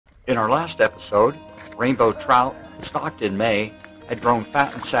In our last episode, rainbow trout, stocked in May, had grown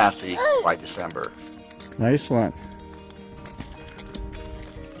fat and sassy by December. Nice one.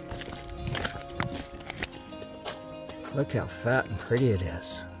 Look how fat and pretty it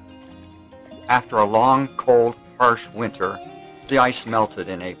is. After a long, cold, harsh winter, the ice melted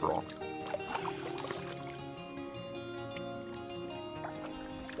in April.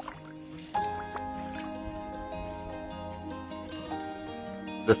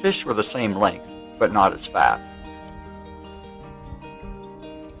 The fish were the same length, but not as fat.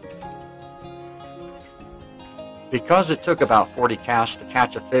 Because it took about 40 casts to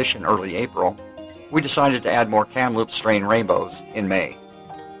catch a fish in early April, we decided to add more Kamloops strain rainbows in May.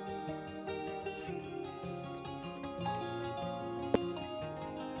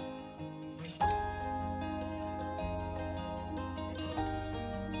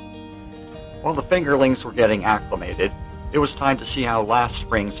 While the fingerlings were getting acclimated, it was time to see how last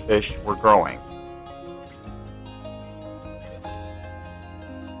spring's fish were growing.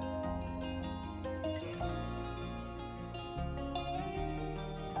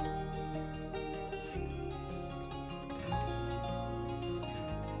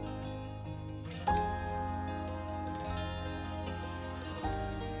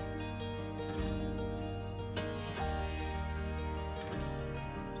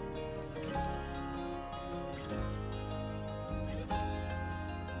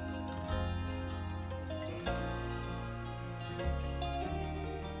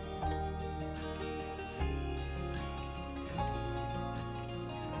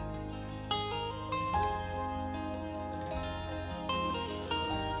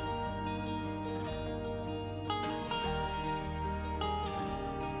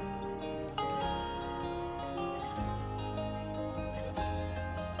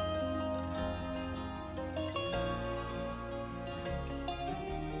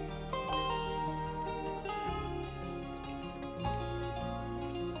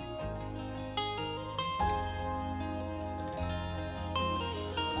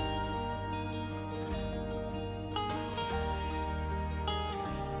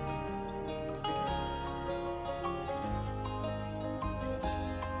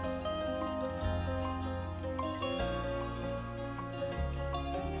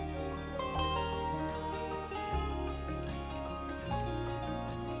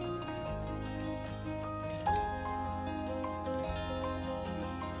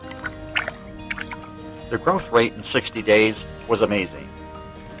 The growth rate in 60 days was amazing.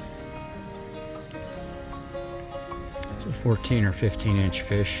 It's a 14 or 15 inch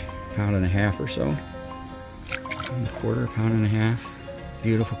fish, pound and a half or so. And a quarter, pound and a half.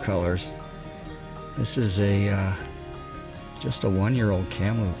 Beautiful colors. This is just a 1-year-old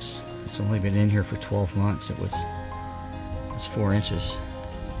Kamloops. It's only been in here for 12 months. It's 4 inches.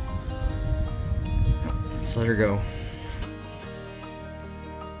 Let's let her go.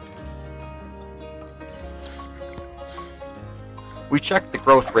 We checked the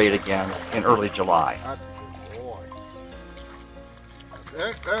growth rate again in early July. That's a good boy.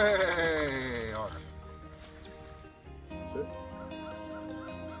 That's it. Hey, all right. That's it.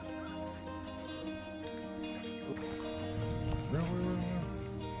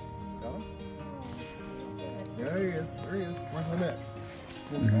 Got him? Yeah, there he is. There he is. Where's the net?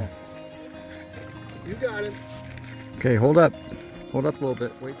 You got him. Okay, hold up. Hold up a little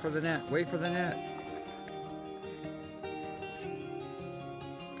bit. Wait for the net. Wait for the net.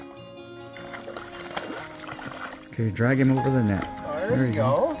 Okay, drag him over the net. There you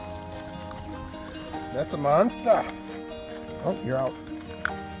go. That's a monster. Oh, you're out.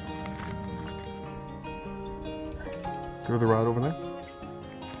 Throw the rod over there.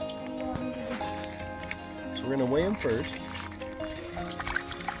 So we're going to weigh him first.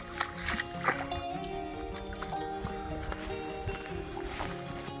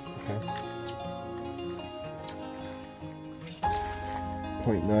 Okay.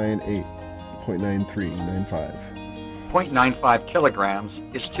 0.98, 0.93, 95. 0.95 kilograms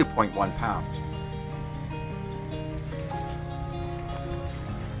is 2.1 pounds.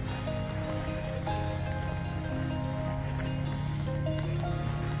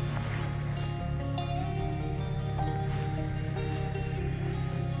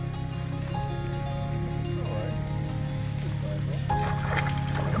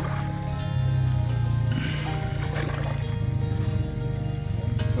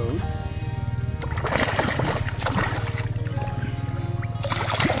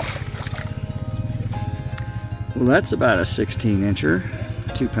 Well, that's about a 16 incher,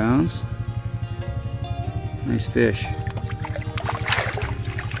 2 pounds. Nice fish.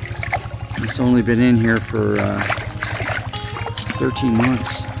 It's only been in here for 13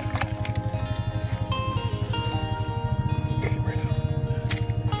 months.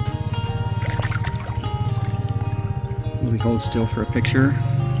 hold still for a picture?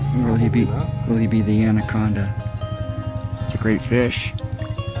 Or will he be the anaconda? It's a great fish.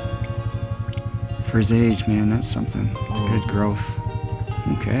 For his age, man, that's something. Good growth.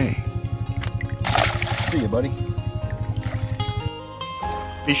 Okay. See you, buddy.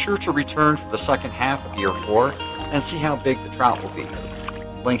 Be sure to return for the second half of year 4 and see how big the trout will be.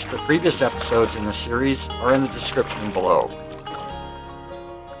 Links to previous episodes in the series are in the description below.